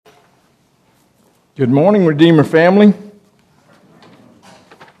Good morning, Redeemer family.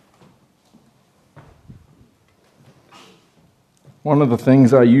 One of the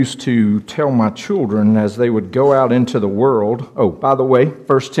things I used to tell my children as they would go out into the world, by the way,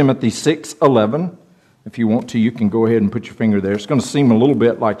 1 Timothy 6:11, if you want to, you can go ahead and put your finger there. It's going to seem a little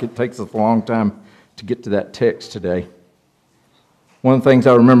bit like it takes us a long time to get to that text today. One of the things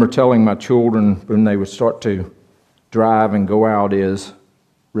I remember telling my children when they would start to drive and go out is,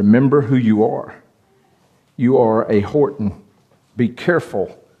 remember who you are. You are a Horton. Be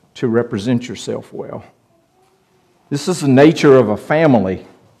careful to represent yourself well. This is the nature of a family.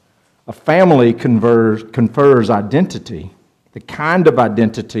 A family confers identity, the kind of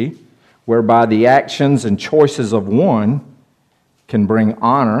identity whereby the actions and choices of one can bring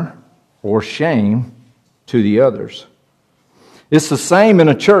honor or shame to the others. It's the same in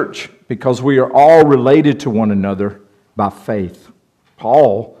a church because we are all related to one another by faith.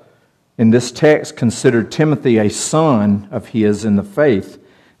 Paul, in this text, considered Timothy a son of his in the faith.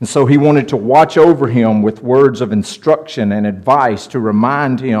 And so he wanted to watch over him with words of instruction and advice to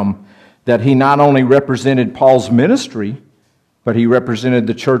remind him that he not only represented Paul's ministry, but he represented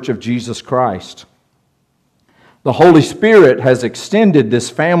the church of Jesus Christ. The Holy Spirit has extended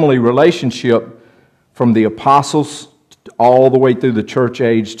this family relationship from the apostles all the way through the church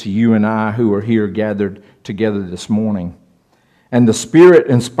age to you and I who are here gathered together this morning. And the Spirit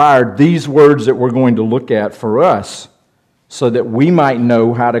inspired these words that we're going to look at for us so that we might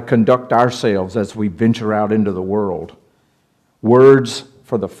know how to conduct ourselves as we venture out into the world. Words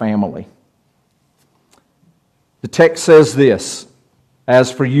for the family. The text says this,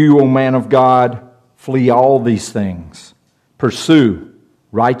 "As for you, O man of God, flee all these things. Pursue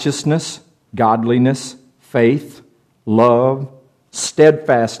righteousness, godliness, faith, love,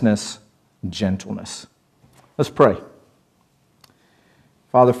 steadfastness, gentleness." Let's pray.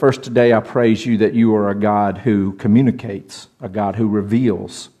 Father, first today I praise you that you are a God who communicates, a God who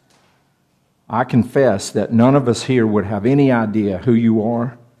reveals. I confess that none of us here would have any idea who you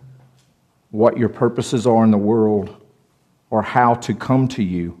are, what your purposes are in the world, or how to come to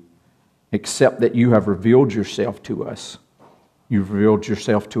you, except that you have revealed yourself to us. You've revealed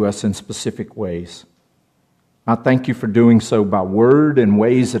yourself to us in specific ways. I thank you for doing so by word in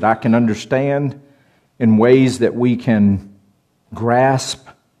ways that I can understand, in ways that we can grasp,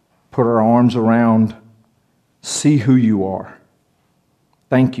 put our arms around, see who you are.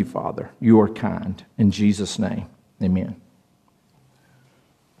 Thank you, Father. You are kind. In Jesus' name, amen.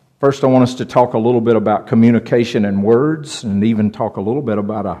 First, I want us to talk a little bit about communication and words, and even talk a little bit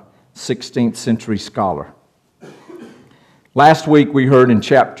about a 16th century scholar. Last week, we heard in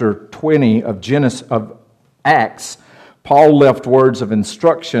chapter 20 of Acts, Paul left words of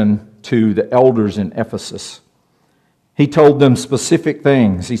instruction to the elders in Ephesus. He told them specific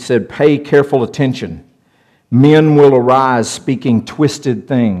things. He said, pay careful attention. Men will arise speaking twisted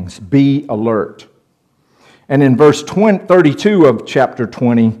things. Be alert. And in verse 32 of chapter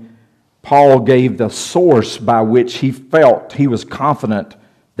 20, Paul gave the source by which he felt, he was confident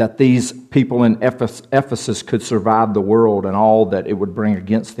that these people in Ephesus could survive the world and all that it would bring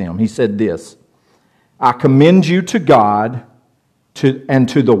against them. He said this, I commend you to God and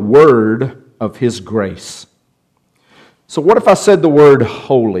to the word of his grace. So what if I said the word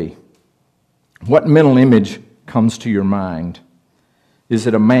holy? What mental image comes to your mind? Is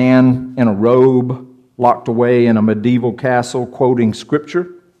it a man in a robe locked away in a medieval castle quoting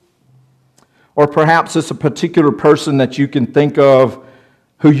scripture? Or perhaps it's a particular person that you can think of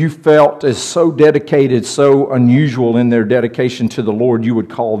who you felt is so dedicated, so unusual in their dedication to the Lord, you would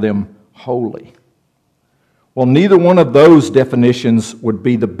call them holy. Well, neither one of those definitions would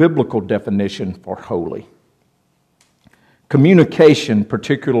be the biblical definition for holy. Communication,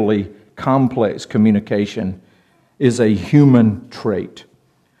 particularly complex communication, is a human trait.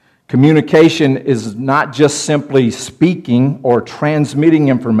 Communication is not just simply speaking or transmitting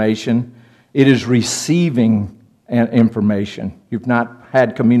information, it is receiving information. You've not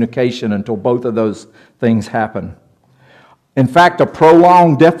had communication until both of those things happen. In fact, a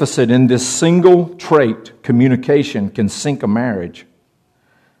prolonged deficit in this single trait, communication, can sink a marriage.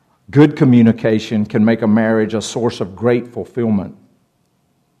 Good communication can make a marriage a source of great fulfillment.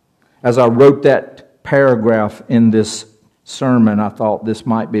 As I wrote that paragraph in this sermon, I thought this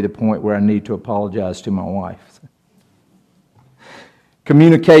might be the point where I need to apologize to my wife.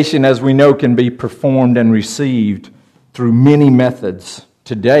 Communication, as we know, can be performed and received through many methods.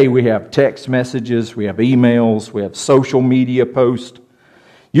 Today we have text messages, we have emails, we have social media posts.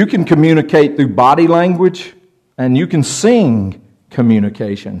 You can communicate through body language, and you can sing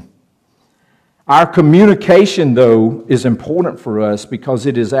communication. Our communication, though, is important for us because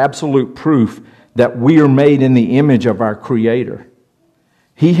it is absolute proof that we are made in the image of our Creator.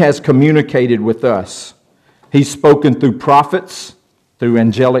 He has communicated with us. He's spoken through prophets, through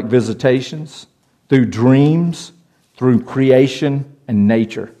angelic visitations, through dreams, through creation and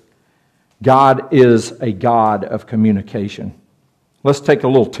nature. God is a God of communication. Let's take a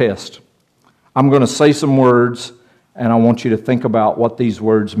little test. I'm going to say some words, and I want you to think about what these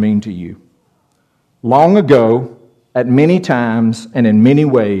words mean to you. Long ago, at many times and in many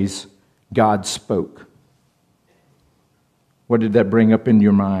ways, God spoke. What did that bring up in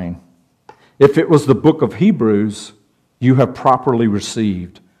your mind? If it was the book of Hebrews, you have properly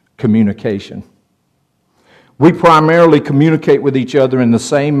received communication. We primarily communicate with each other in the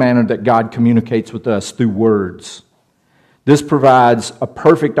same manner that God communicates with us, through words. This provides a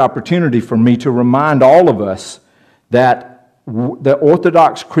perfect opportunity for me to remind all of us that the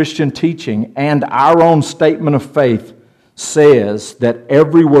Orthodox Christian teaching and our own statement of faith says that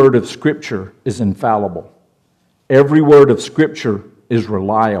every word of Scripture is infallible. Every word of Scripture is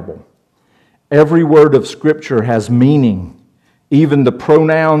reliable. Every word of Scripture has meaning. Even the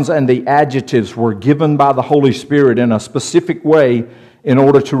pronouns and the adjectives were given by the Holy Spirit in a specific way in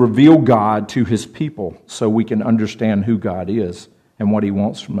order to reveal God to His people so we can understand who God is and what He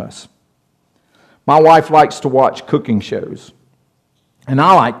wants from us. My wife likes to watch cooking shows, and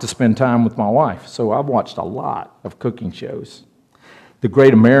I like to spend time with my wife, so I've watched a lot of cooking shows. The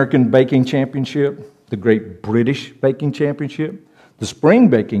Great American Baking Championship, the Great British Baking Championship, the Spring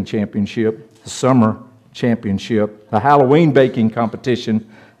Baking Championship, the Summer Championship, the Halloween Baking Competition,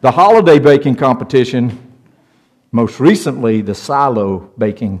 the Holiday Baking Competition, most recently the Silo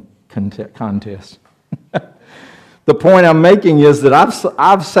Baking Contest. The point I'm making is that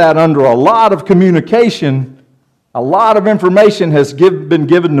I've sat under a lot of communication. A lot of information has been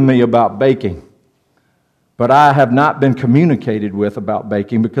given to me about baking. But I have not been communicated with about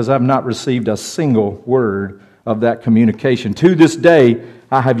baking because I've not received a single word of that communication. To this day,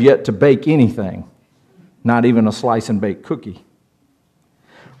 I have yet to bake anything, not even a slice and bake cookie.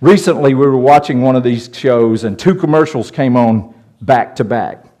 Recently, we were watching one of these shows and two commercials came on back to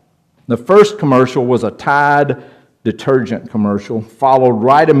back. The first commercial was a Tide detergent commercial, followed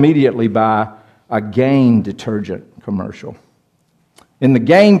right immediately by a Gain detergent commercial. In the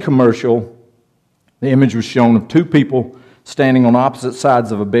Gain commercial, the image was shown of two people standing on opposite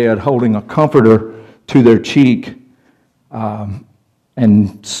sides of a bed holding a comforter to their cheek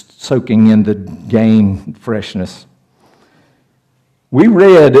and soaking in the Gain freshness. We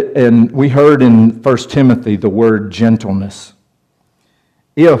read and we heard in 1 Timothy the word gentleness.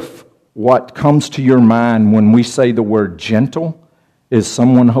 If what comes to your mind when we say the word gentle is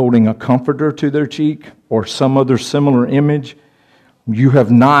someone holding a comforter to their cheek or some other similar image, you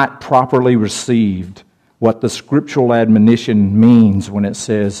have not properly received what the scriptural admonition means when it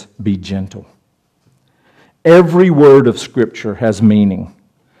says, be gentle. Every word of Scripture has meaning.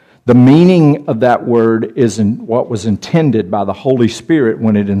 The meaning of that word is in what was intended by the Holy Spirit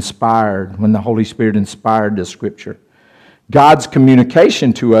when the Holy Spirit inspired the Scripture. God's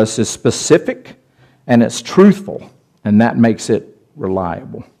communication to us is specific and it's truthful, and that makes it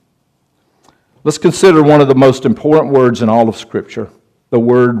reliable. Let's consider one of the most important words in all of Scripture, the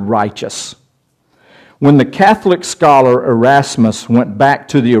word righteous. When the Catholic scholar Erasmus went back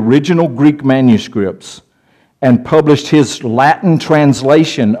to the original Greek manuscripts and published his Latin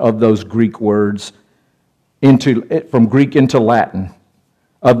translation of those Greek words from Greek into Latin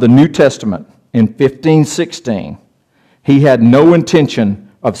of the New Testament in 1516, he had no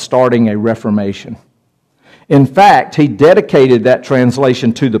intention of starting a reformation. In fact, he dedicated that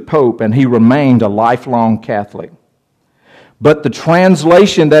translation to the Pope, and he remained a lifelong Catholic. But the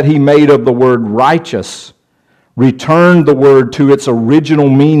translation that he made of the word righteous returned the word to its original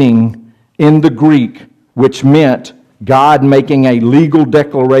meaning in the Greek, which meant God making a legal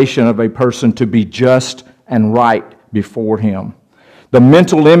declaration of a person to be just and right before Him. The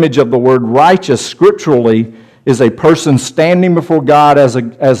mental image of the word righteous scripturally is a person standing before God as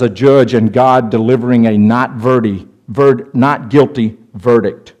a judge and God delivering a not guilty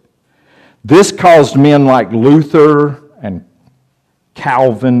verdict. This caused men like Luther and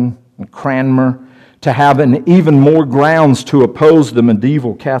Calvin and Cranmer to have even more grounds to oppose the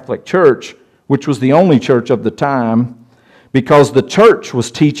medieval Catholic Church, which was the only church of the time, because the church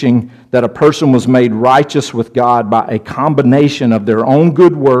was teaching that a person was made righteous with God by a combination of their own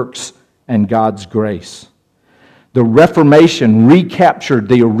good works and God's grace. The Reformation recaptured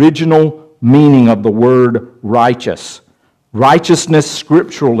the original meaning of the word righteous. Righteousness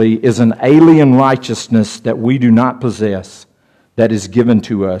scripturally is an alien righteousness that we do not possess, that is given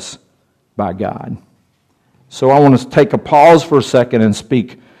to us by God. So I want to take a pause for a second and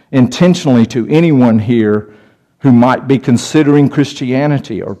speak intentionally to anyone here who might be considering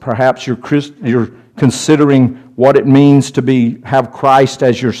Christianity, or perhaps you're considering what it means to have Christ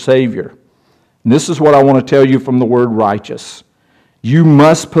as your Savior. And this is what I want to tell you from the word righteous. You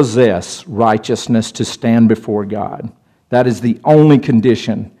must possess righteousness to stand before God. That is the only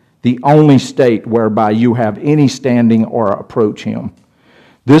condition, the only state whereby you have any standing or approach Him.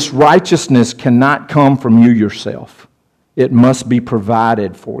 This righteousness cannot come from you yourself. It must be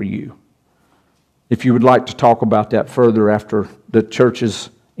provided for you. If you would like to talk about that further after the church is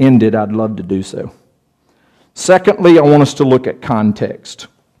ended, I'd love to do so. Secondly, I want us to look at context.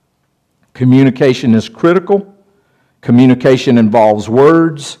 Communication is critical. Communication involves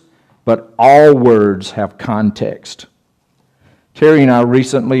words, but all words have context. Terry and I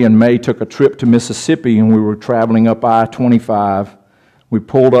recently in May took a trip to Mississippi, and we were traveling up I-25. We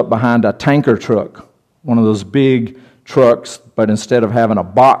pulled up behind a tanker truck, one of those big trucks, but instead of having a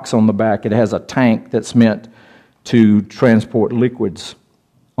box on the back, it has a tank that's meant to transport liquids.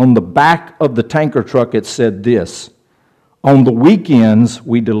 On the back of the tanker truck, it said this: on the weekends,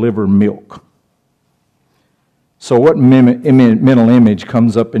 we deliver milk. So what mental image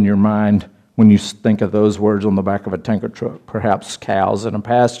comes up in your mind when you think of those words on the back of a tanker truck? Perhaps cows in a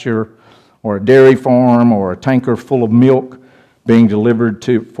pasture, or a dairy farm, or a tanker full of milk being delivered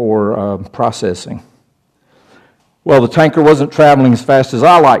for processing. Well, the tanker wasn't traveling as fast as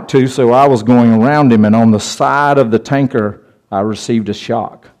I like to, so I was going around him, and on the side of the tanker, I received a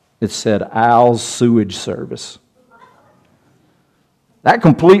shock. It said, Al's Sewage Service. That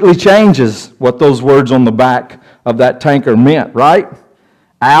completely changes what those words on the back of that tanker meant, right?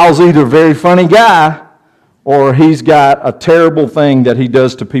 Al's either a very funny guy, or he's got a terrible thing that he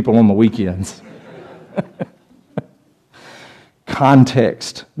does to people on the weekends.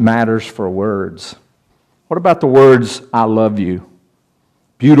 Context matters for words. What about the words, I love you?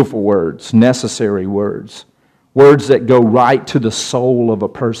 Beautiful words, necessary words, words that go right to the soul of a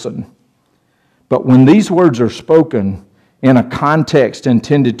person. But when these words are spoken in a context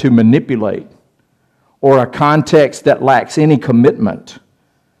intended to manipulate, or a context that lacks any commitment,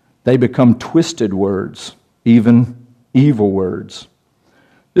 they become twisted words, even evil words.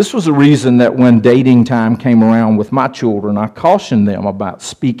 This was the reason that when dating time came around with my children, I cautioned them about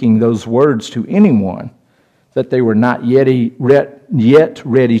speaking those words to anyone that they were not yet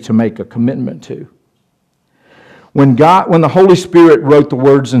ready to make a commitment to. When the Holy Spirit wrote the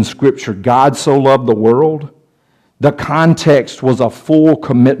words in Scripture, God so loved the world, the context was a full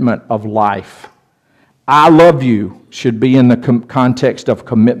commitment of life. I love you should be in the context of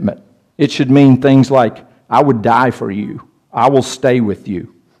commitment. It should mean things like, I would die for you. I will stay with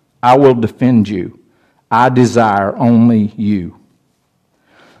you. I will defend you. I desire only you.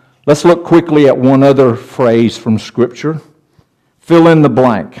 Let's look quickly at one other phrase from Scripture. Fill in the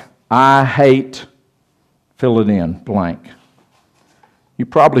blank. I hate, fill it in, blank. You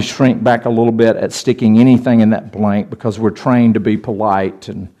probably shrink back a little bit at sticking anything in that blank because we're trained to be polite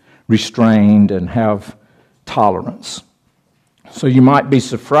and restrained and have tolerance. So you might be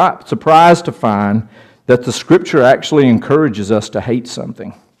surprised to find that the Scripture actually encourages us to hate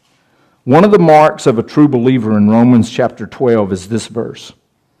something. One of the marks of a true believer in Romans chapter 12 is this verse.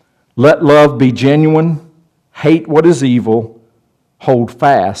 Let love be genuine, hate what is evil, hold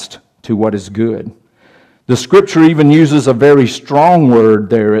fast to what is good. The Scripture even uses a very strong word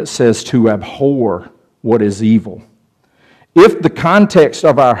there. It says to abhor what is evil. If the context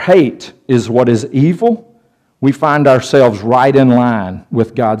of our hate is what is evil, we find ourselves right in line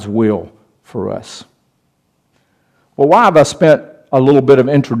with God's will for us. Well, why have I spent a little bit of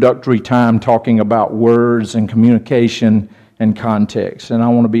introductory time talking about words and communication and context? And I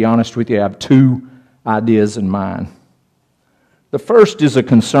want to be honest with you, I have two ideas in mind. The first is a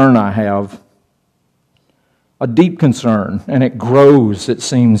concern I have, a deep concern, and it grows, it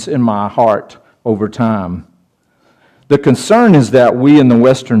seems, in my heart over time. The concern is that we in the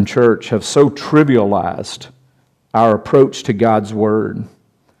Western church have so trivialized our approach to God's Word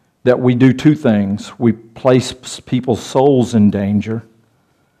that we do two things. We place people's souls in danger,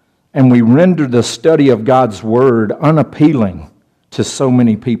 and we render the study of God's Word unappealing to so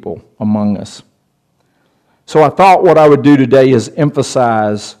many people among us. So I thought what I would do today is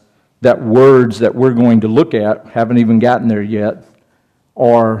emphasize that words that we're going to look at, haven't even gotten there yet,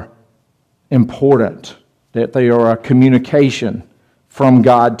 are important, that they are a communication from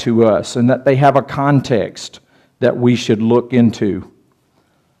God to us, and that they have a context that we should look into.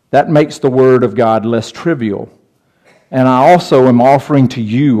 That makes the Word of God less trivial. And I also am offering to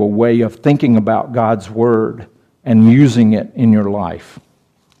you a way of thinking about God's Word and using it in your life.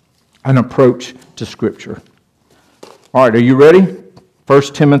 An approach to Scripture. All right, are you ready?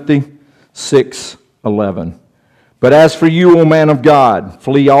 1 Timothy 6:11. But as for you, O man of God,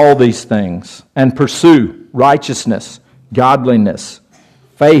 flee all these things and pursue righteousness, godliness,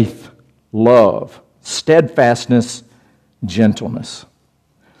 faith, love, steadfastness, gentleness.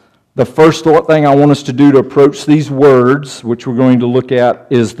 The first thing I want us to do to approach these words, which we're going to look at,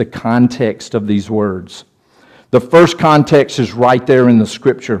 is the context of these words. The first context is right there in the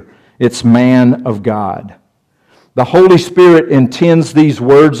Scripture. It's man of God. The Holy Spirit intends these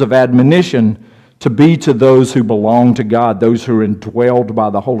words of admonition to be to those who belong to God, those who are indwelled by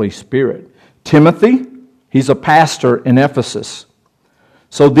the Holy Spirit. Timothy, he's a pastor in Ephesus.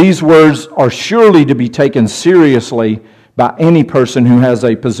 So these words are surely to be taken seriously by any person who has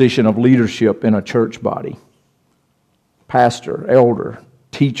a position of leadership in a church body. Pastor, elder,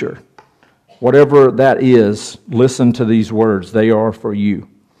 teacher, whatever that is, listen to these words. They are for you.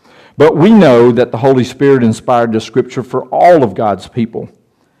 But we know that the Holy Spirit inspired the Scripture for all of God's people.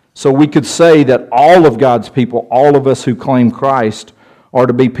 So we could say that all of God's people, all of us who claim Christ, are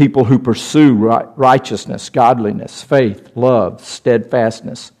to be people who pursue righteousness, godliness, faith, love,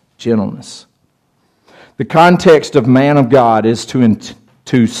 steadfastness, gentleness. The context of man of God is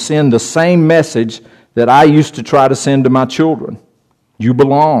to send the same message that I used to try to send to my children. You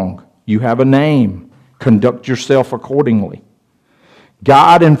belong. You have a name. Conduct yourself accordingly.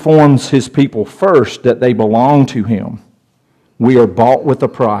 God informs His people first that they belong to Him. We are bought with a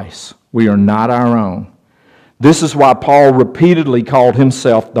price. We are not our own. This is why Paul repeatedly called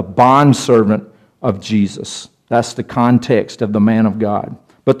himself the bondservant of Jesus. That's the context of the man of God.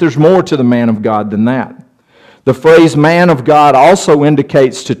 But there's more to the man of God than that. The phrase man of God also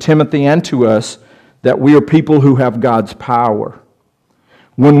indicates to Timothy and to us that we are people who have God's power.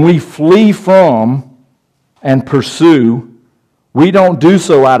 When we flee from and pursue, we don't do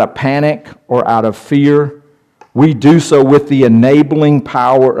so out of panic or out of fear. We do so with the enabling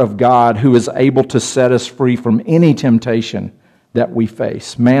power of God, who is able to set us free from any temptation that we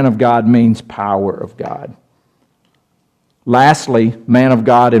face. Man of God means power of God. Lastly, man of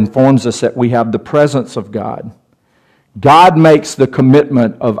God informs us that we have the presence of God. God makes the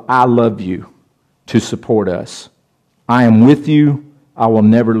commitment of I love you to support us. I am with you. I will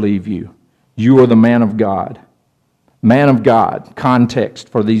never leave you. You are the man of God. Man of God, context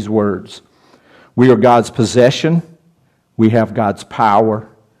for these words. We are God's possession, we have God's power,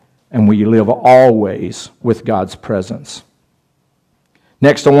 and we live always with God's presence.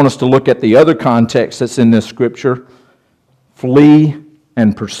 Next, I want us to look at the other context that's in this scripture. Flee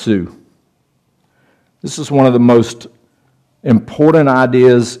and pursue. This is one of the most important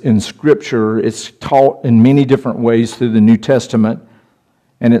ideas in Scripture. It's taught in many different ways through the New Testament,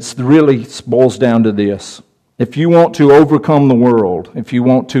 and it really boils down to this. If you want to overcome the world, if you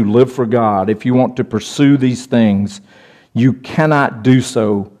want to live for God, if you want to pursue these things, you cannot do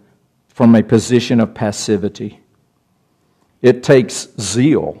so from a position of passivity. It takes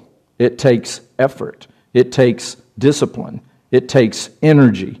zeal. It takes effort. It takes discipline. It takes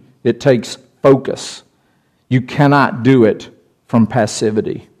energy. It takes focus. You cannot do it from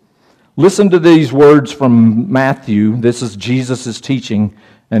passivity. Listen to these words from Matthew. This is Jesus' teaching,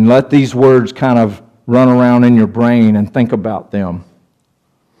 and let these words kind of run around in your brain and think about them.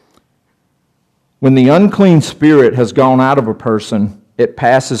 When the unclean spirit has gone out of a person, it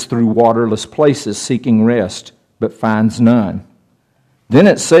passes through waterless places seeking rest, but finds none. Then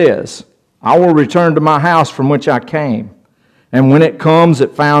it says, I will return to my house from which I came. And when it comes,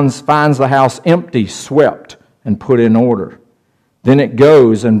 it finds the house empty, swept, and put in order. Then it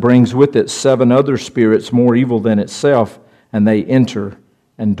goes and brings with it 7 other spirits more evil than itself, and they enter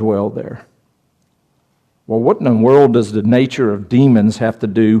and dwell there. Well, what in the world does the nature of demons have to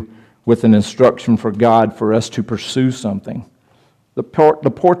do with an instruction for God for us to pursue something? The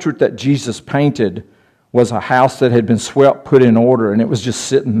portrait that Jesus painted was a house that had been swept, put in order, and it was just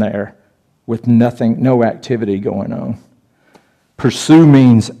sitting there with nothing, no activity going on. Pursue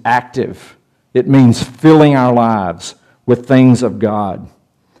means active. It means filling our lives with things of God.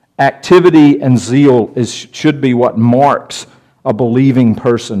 Activity and zeal should be what marks a believing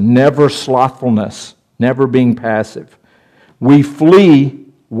person. Never slothfulness. Never being passive. We flee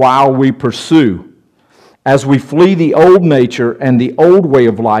while we pursue. As we flee the old nature and the old way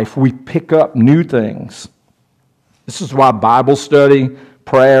of life, we pick up new things. This is why Bible study,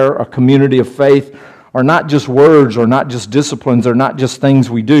 prayer, a community of faith are not just words or not just disciplines or not just things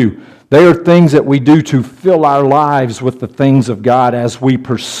we do. They are things that we do to fill our lives with the things of God as we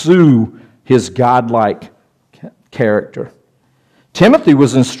pursue His godlike character. Timothy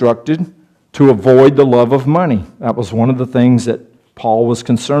was instructed to avoid the love of money. That was one of the things that Paul was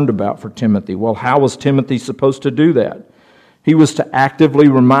concerned about for Timothy. Well, how was Timothy supposed to do that? He was to actively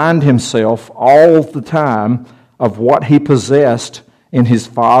remind himself all the time of what he possessed in his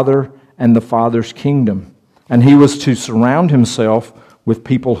Father and the Father's kingdom. And he was to surround himself with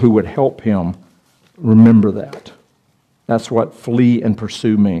people who would help him remember that. That's what flee and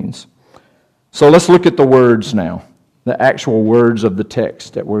pursue means. So let's look at the words now, the actual words of the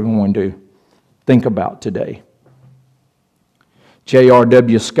text that we're going to think about today.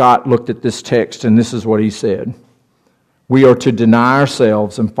 J.R.W. Scott looked at this text, and this is what he said. We are to deny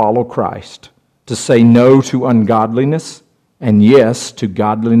ourselves and follow Christ, to say no to ungodliness and yes to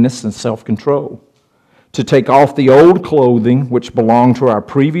godliness and self-control, to take off the old clothing which belonged to our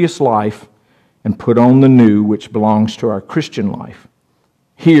previous life and put on the new which belongs to our Christian life.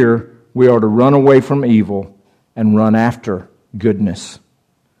 Here we are to run away from evil and run after goodness.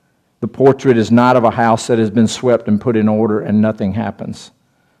 The portrait is not of a house that has been swept and put in order and nothing happens.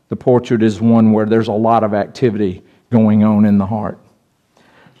 The portrait is one where there's a lot of activity going on in the heart.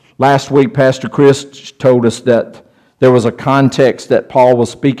 Last week, Pastor Chris told us that there was a context that Paul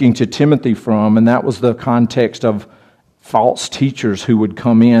was speaking to Timothy from, and that was the context of false teachers who would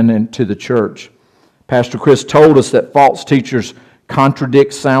come in into the church. Pastor Chris told us that false teachers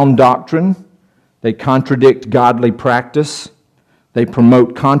contradict sound doctrine, they contradict godly practice, they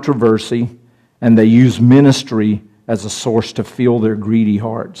promote controversy, and they use ministry as a source to fill their greedy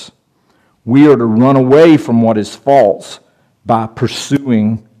hearts. We are to run away from what is false by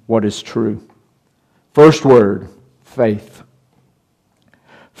pursuing what is true. First word, faith.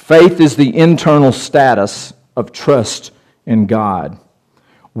 Faith is the internal status of trust in God.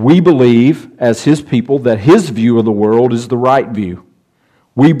 We believe, as His people, that His view of the world is the right view.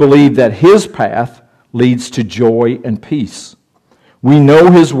 We believe that His path leads to joy and peace. We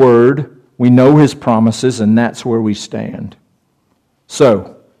know His word, we know His promises, and that's where we stand.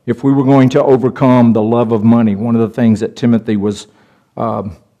 So, if we were going to overcome the love of money, one of the things that Timothy was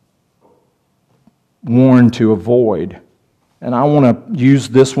warned to avoid, and I want to use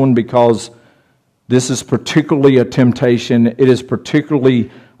this one because this is particularly a temptation. It is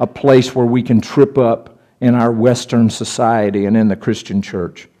particularly a place where we can trip up in our Western society and in the Christian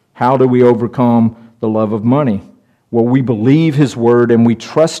church. How do we overcome the love of money? Well, we believe His word and we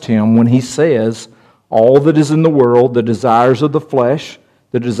trust Him when He says, all that is in the world, the desires of the flesh,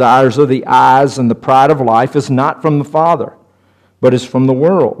 the desires of the eyes, and the pride of life is not from the Father, but is from the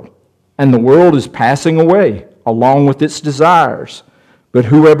world. And the world is passing away along with its desires. But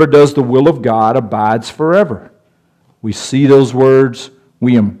whoever does the will of God abides forever. We see those words.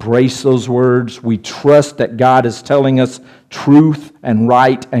 We embrace those words. We trust that God is telling us truth and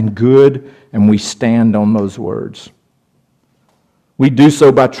right and good, and we stand on those words. We do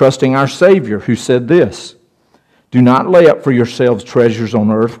so by trusting our Savior, who said this, do not lay up for yourselves treasures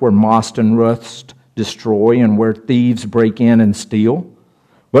on earth where moth and rust destroy and where thieves break in and steal,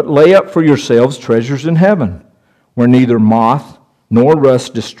 but lay up for yourselves treasures in heaven where neither moth nor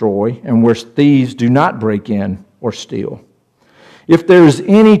rust destroy and where thieves do not break in or steal. If there is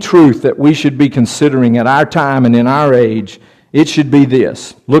any truth that we should be considering at our time and in our age, it should be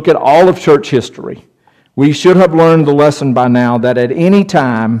this. Look at all of church history. We should have learned the lesson by now that at any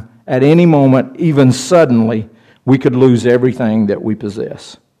time, at any moment, even suddenly, we could lose everything that we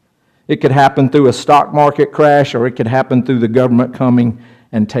possess. It could happen through a stock market crash, or it could happen through the government coming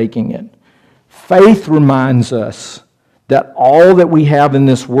and taking it. Faith reminds us that all that we have in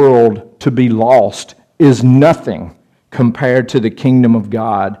this world to be lost is nothing compared to the kingdom of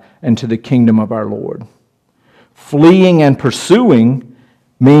God and to the kingdom of our Lord. Fleeing and pursuing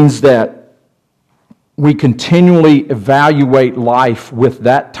means that we continually evaluate life with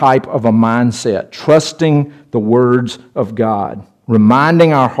that type of a mindset, trusting the words of God,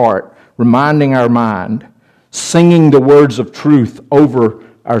 reminding our heart, reminding our mind, singing the words of truth over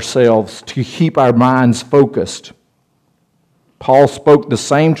ourselves to keep our minds focused. Paul spoke the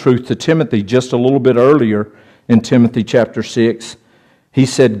same truth to Timothy just a little bit earlier in Timothy chapter 6. He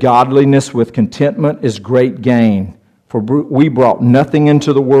said, godliness with contentment is great gain, for we brought nothing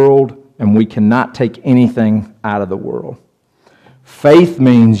into the world, and we cannot take anything out of the world. Faith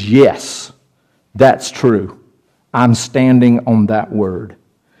means, yes, that's true. I'm standing on that word.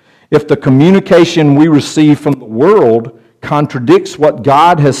 If the communication we receive from the world contradicts what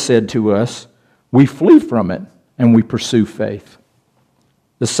God has said to us, we flee from it and we pursue faith.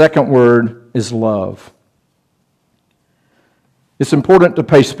 The second word is love. It's important to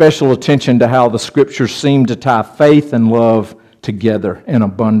pay special attention to how the Scriptures seem to tie faith and love together in a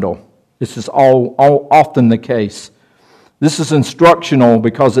bundle. This is all often the case. This is instructional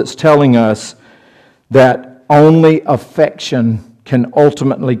because it's telling us that only affection can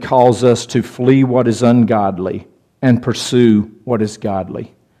ultimately cause us to flee what is ungodly and pursue what is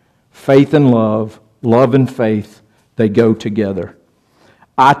godly. Faith and love and faith, they go together.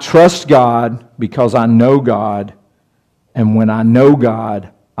 I trust God because I know God, and when I know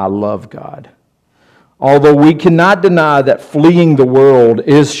God, I love God. Although we cannot deny that fleeing the world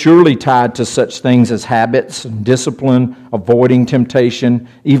is surely tied to such things as habits and discipline, avoiding temptation,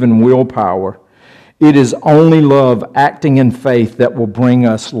 even willpower, it is only love acting in faith that will bring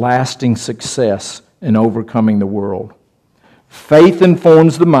us lasting success in overcoming the world. Faith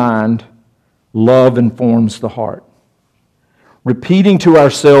informs the mind, love informs the heart. Repeating to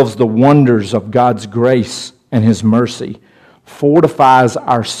ourselves the wonders of God's grace and His mercy fortifies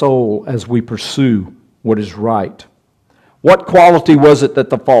our soul as we pursue what is right. What quality was it that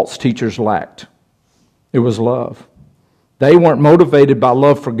the false teachers lacked? It was love. They weren't motivated by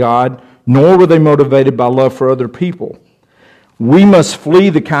love for God, nor were they motivated by love for other people. We must flee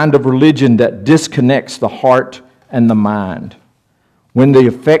the kind of religion that disconnects the heart and the mind. When the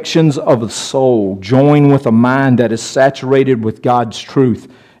affections of the soul join with a mind that is saturated with God's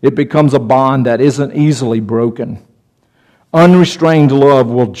truth, it becomes a bond that isn't easily broken. Unrestrained love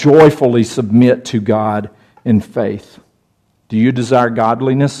will joyfully submit to God in faith. Do you desire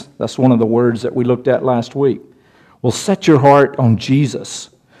godliness? That's one of the words that we looked at last week. Well, set your heart on Jesus.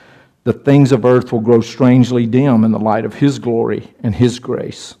 The things of earth will grow strangely dim in the light of His glory and His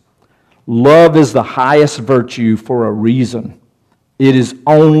grace. Love is the highest virtue for a reason. It is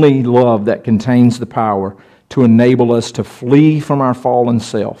only love that contains the power to enable us to flee from our fallen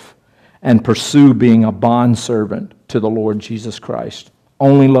self and pursue being a bondservant to the Lord Jesus Christ.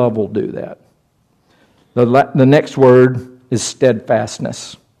 Only love will do that. The next word is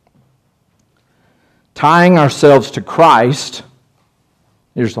steadfastness. Tying ourselves to Christ,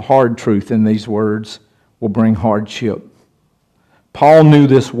 here's the hard truth in these words, will bring hardship. Paul knew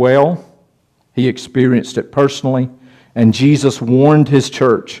this well. He experienced it personally, and Jesus warned His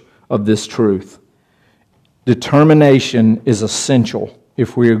church of this truth. Determination is essential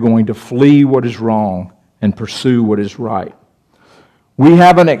if we are going to flee what is wrong and pursue what is right. We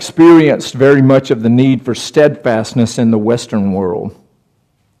haven't experienced very much of the need for steadfastness in the Western world,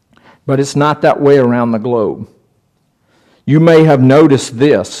 but it's not that way around the globe. You may have noticed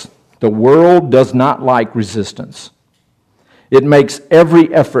this: the world does not like resistance. It makes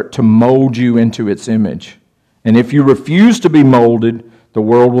every effort to mold you into its image. And if you refuse to be molded, the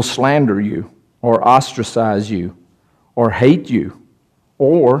world will slander you, or ostracize you, or hate you,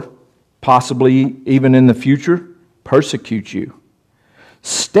 or possibly even in the future, persecute you.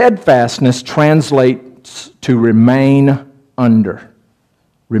 Steadfastness translates to remain under.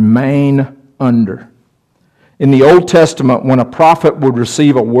 Remain under. In the Old Testament, when a prophet would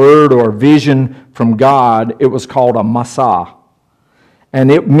receive a word or a vision from God, it was called a masah,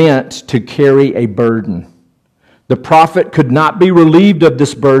 and it meant to carry a burden. The prophet could not be relieved of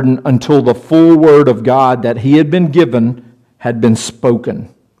this burden until the full word of God that he had been given had been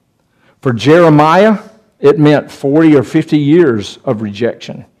spoken. For Jeremiah, it meant 40 or 50 years of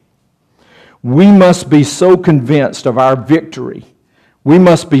rejection. We must be so convinced of our victory. We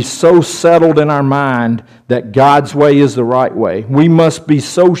must be so settled in our mind that God's way is the right way. We must be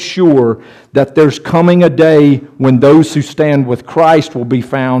so sure that there's coming a day when those who stand with Christ will be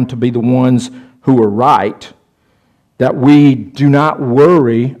found to be the ones who are right, that we do not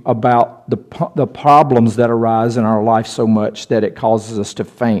worry about the problems that arise in our life so much that it causes us to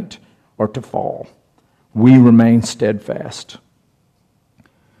faint or to fall. We remain steadfast.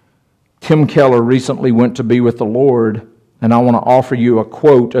 Tim Keller recently went to be with the Lord, and I want to offer you a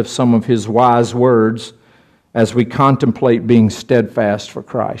quote of some of his wise words as we contemplate being steadfast for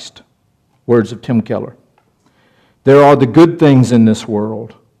Christ. Words of Tim Keller. There are the good things in this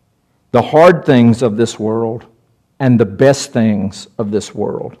world, the hard things of this world, and the best things of this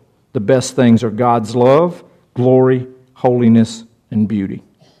world. The best things are God's love, glory, holiness, and beauty.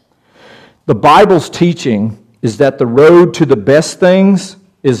 The Bible's teaching is that the road to the best things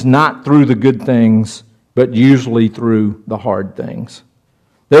is not through the good things, but usually through the hard things.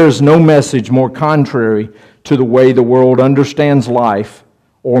 There is no message more contrary to the way the world understands life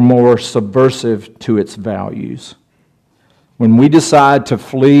or more subversive to its values. When we decide to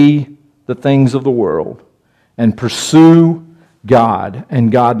flee the things of the world and pursue God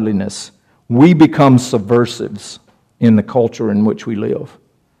and godliness, we become subversives in the culture in which we live,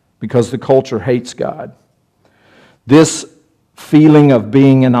 because the culture hates God. This feeling of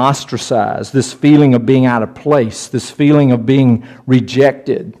being ostracized, this feeling of being out of place, this feeling of being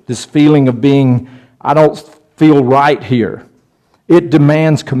rejected, this feeling of being, I don't feel right here, it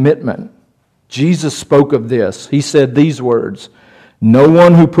demands commitment. Jesus spoke of this. He said these words, No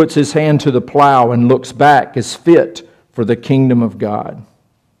one who puts his hand to the plow and looks back is fit for the kingdom of God.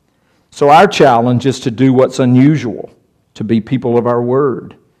 So our challenge is to do what's unusual, to be people of our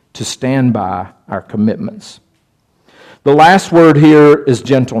word, to stand by our commitments. The last word here is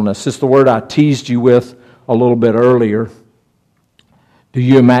gentleness. It's the word I teased you with a little bit earlier. Do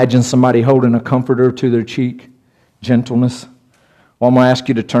you imagine somebody holding a comforter to their cheek? Gentleness. Well, I'm going to ask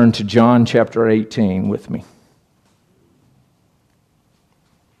you to turn to John chapter 18 with me.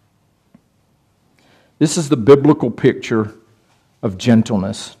 This is the biblical picture of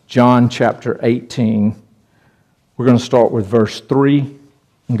gentleness. John chapter 18. We're going to start with verse 3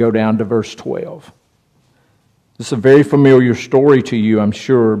 and go down to verse 12. This is a very familiar story to you, I'm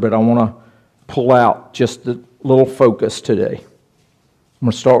sure, but I want to pull out just a little focus today. I'm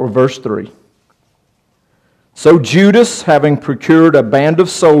going to start with verse 3. So Judas, having procured a band of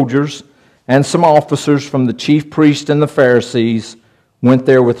soldiers and some officers from the chief priests and the Pharisees, went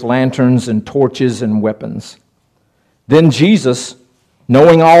there with lanterns and torches and weapons. Then Jesus,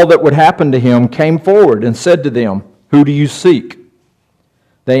 knowing all that would happen to him, came forward and said to them, "Who do you seek?"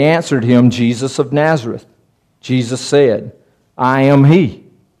 They answered him, "Jesus of Nazareth." Jesus said, "I am he."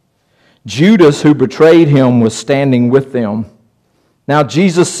 Judas, who betrayed him, was standing with them. Now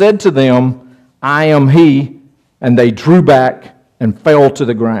Jesus said to them, "I am he," and they drew back and fell to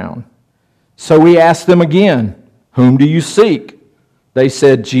the ground. So he asked them again, "Whom do you seek?" They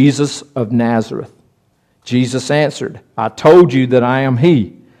said, "Jesus of Nazareth." Jesus answered, "I told you that I am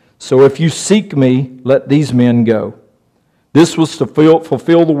he. So if you seek me, let these men go." This was to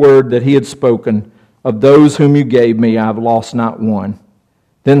fulfill the word that he had spoken, "Of those whom you gave me, I have lost not one."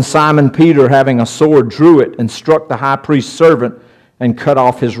 Then Simon Peter, having a sword, drew it and struck the high priest's servant and cut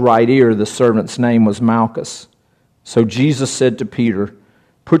off his right ear. The servant's name was Malchus. So Jesus said to Peter,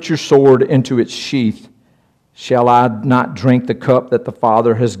 "Put your sword into its sheath. Shall I not drink the cup that the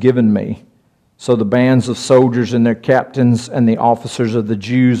Father has given me?" So the bands of soldiers and their captains and the officers of the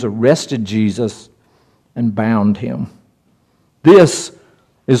Jews arrested Jesus and bound him. This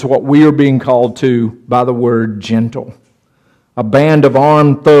is what we are being called to by the word gentle. A band of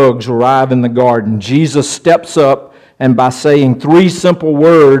armed thugs arrive in the garden. Jesus steps up, and by saying three simple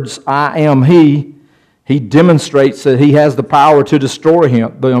words, "I am he," he demonstrates that he has the power to destroy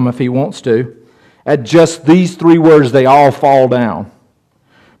them if he wants to. At just these three words, they all fall down.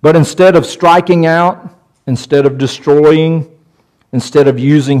 But instead of striking out, instead of destroying, instead of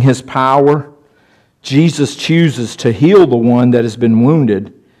using his power, Jesus chooses to heal the one that has been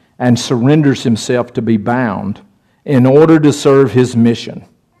wounded and surrenders himself to be bound in order to serve his mission.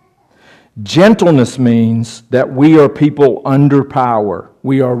 Gentleness means that we are people under power.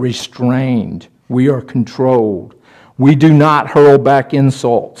 We are restrained. We are controlled. We do not hurl back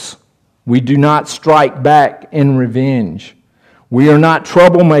insults. We do not strike back in revenge. We are not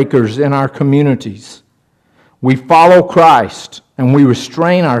troublemakers in our communities. We follow Christ and we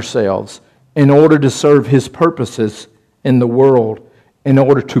restrain ourselves in order to serve his purposes in the world, in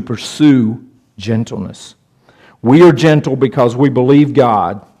order to pursue gentleness. We are gentle because we believe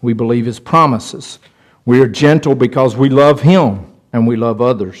God. We believe his promises. We are gentle because we love him and we love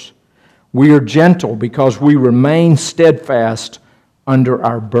others. We are gentle because we remain steadfast under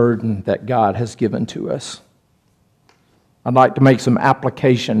our burden that God has given to us. I'd like to make some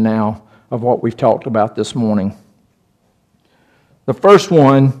application now of what we've talked about this morning. The first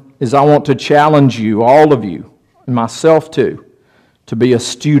one is I want to challenge you, all of you, and myself too, to be a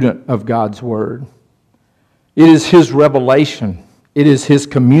student of God's Word. It is his revelation. It is his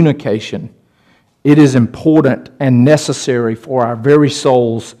communication. It is important and necessary for our very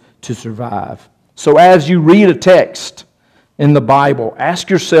souls to survive. So as you read a text in the Bible,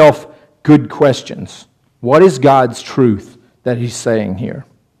 ask yourself good questions. What is God's truth that he's saying here?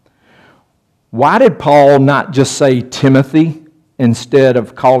 Why did Paul not just say Timothy instead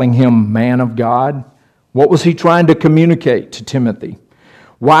of calling him man of God? What was he trying to communicate to Timothy?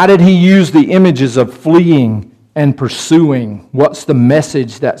 Why did he use the images of fleeing and pursuing? What's the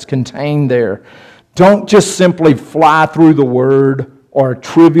message that's contained there? Don't just simply fly through the Word or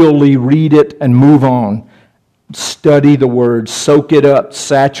trivially read it and move on. Study the Word, soak it up,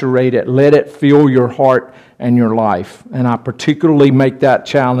 saturate it, let it fill your heart and your life. And I particularly make that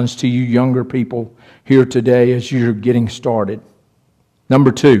challenge to you younger people here today as you're getting started. Number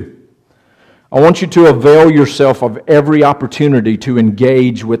 2, I want you to avail yourself of every opportunity to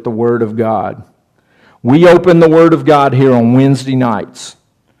engage with the Word of God. We open the Word of God here on Wednesday nights.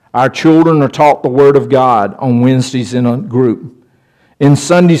 Our children are taught the Word of God on Wednesdays in a group. In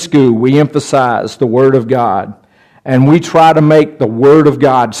Sunday school, we emphasize the Word of God, and we try to make the Word of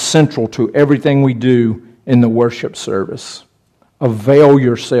God central to everything we do in the worship service. Avail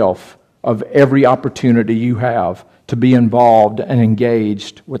yourself of every opportunity you have to be involved and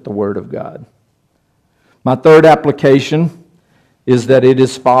engaged with the Word of God. My third application is that it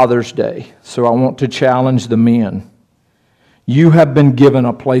is Father's Day, so I want to challenge the men. You have been given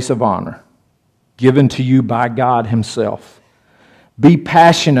a place of honor, given to you by God Himself. Be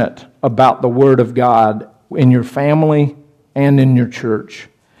passionate about the Word of God in your family and in your church.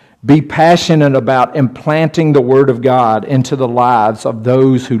 Be passionate about implanting the Word of God into the lives of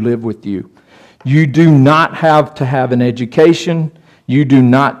those who live with you. You do not have to have an education. You do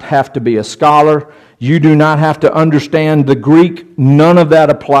not have to be a scholar. You do not have to understand the Greek. None of that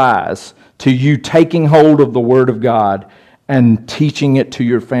applies to you taking hold of the Word of God and teaching it to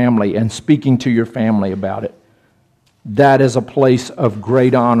your family and speaking to your family about it. That is a place of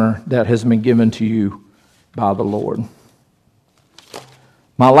great honor that has been given to you by the Lord.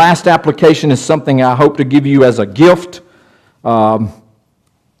 My last application is something I hope to give you as a gift.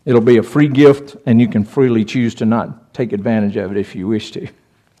 It'll be a free gift, and you can freely choose to not take advantage of it if you wish to.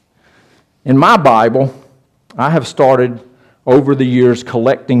 In my Bible, I have started over the years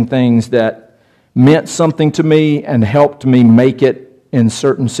collecting things that meant something to me and helped me make it in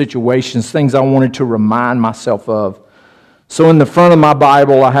certain situations, things I wanted to remind myself of. So in the front of my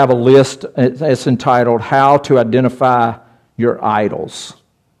Bible, I have a list. It's entitled, How to Identify Your Idols.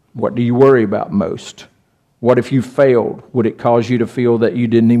 What do you worry about most? What if you failed? Would it cause you to feel that you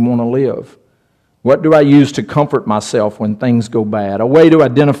didn't even want to live? What do I use to comfort myself when things go bad? A way to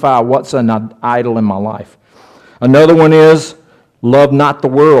identify what's an idol in my life. Another one is, love not the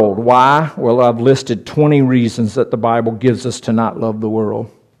world. Why? Well, I've listed 20 reasons that the Bible gives us to not love the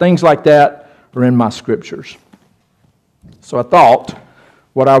world. Things like that are in my scriptures. So I thought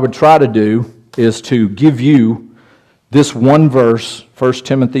what I would try to do is to give you this one verse, 1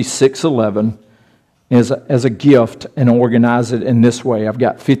 Timothy 6:11, as a gift and organize it in this way. I've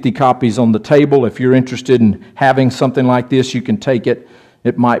got 50 copies on the table. If you're interested in having something like this, you can take it.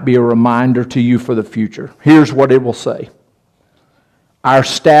 It might be a reminder to you for the future. Here's what it will say. Our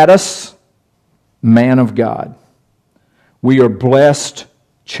status, man of God. We are blessed,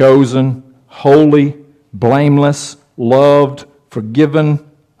 chosen, holy, blameless, loved, forgiven,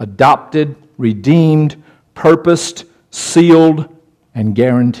 adopted, redeemed, purposed, sealed, and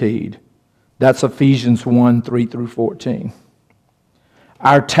guaranteed. That's Ephesians 1:3-14.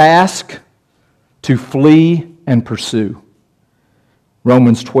 Our task, to flee and pursue.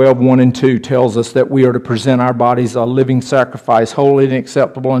 Romans 12:1-2 tells us that we are to present our bodies a living sacrifice, holy and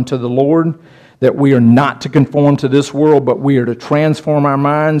acceptable unto the Lord, that we are not to conform to this world, but we are to transform our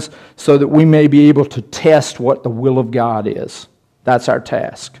minds so that we may be able to test what the will of God is. That's our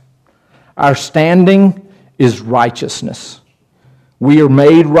task. Our standing is righteousness. We are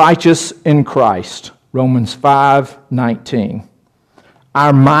made righteous in Christ. Romans 5:19.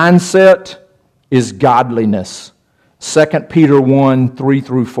 Our mindset is godliness. 2 Peter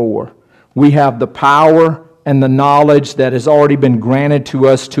 1:3-4. We have the power and the knowledge that has already been granted to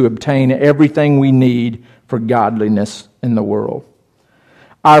us to obtain everything we need for godliness in the world.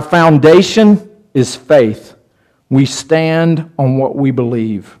 Our foundation is faith. We stand on what we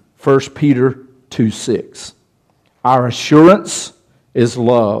believe. 1 Peter 2:6. Our assurance is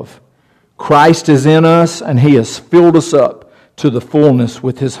love. Christ is in us, and He has filled us up to the fullness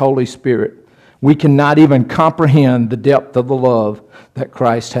with His Holy Spirit. We cannot even comprehend the depth of the love that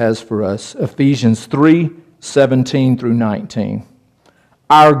Christ has for us. Ephesians 3:17-19.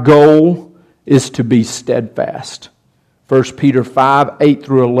 Our goal is to be steadfast. 1 Peter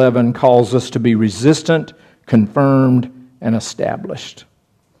 5:8-11 calls us to be resistant, confirmed, and established.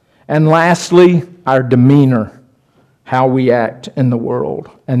 And lastly, our demeanor, how we act in the world.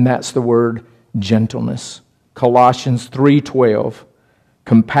 And that's the word gentleness. Colossians 3:12.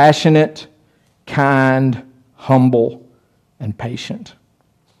 Compassionate, kind, humble, and patient.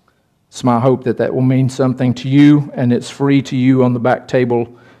 It's my hope that that will mean something to you, and it's free to you on the back table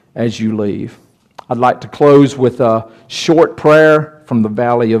as you leave. I'd like to close with a short prayer from the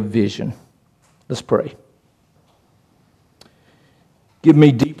Valley of Vision. Let's pray. Give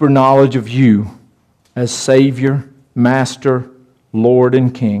me deeper knowledge of you as Savior, Master, Lord,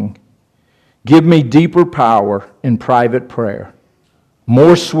 and King. Give me deeper power in private prayer,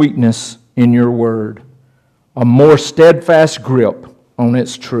 more sweetness in your word, a more steadfast grip on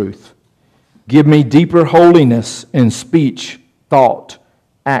its truth. Give me deeper holiness in speech, thought,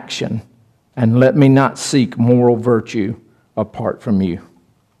 action, and let me not seek moral virtue apart from you.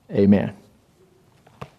 Amen.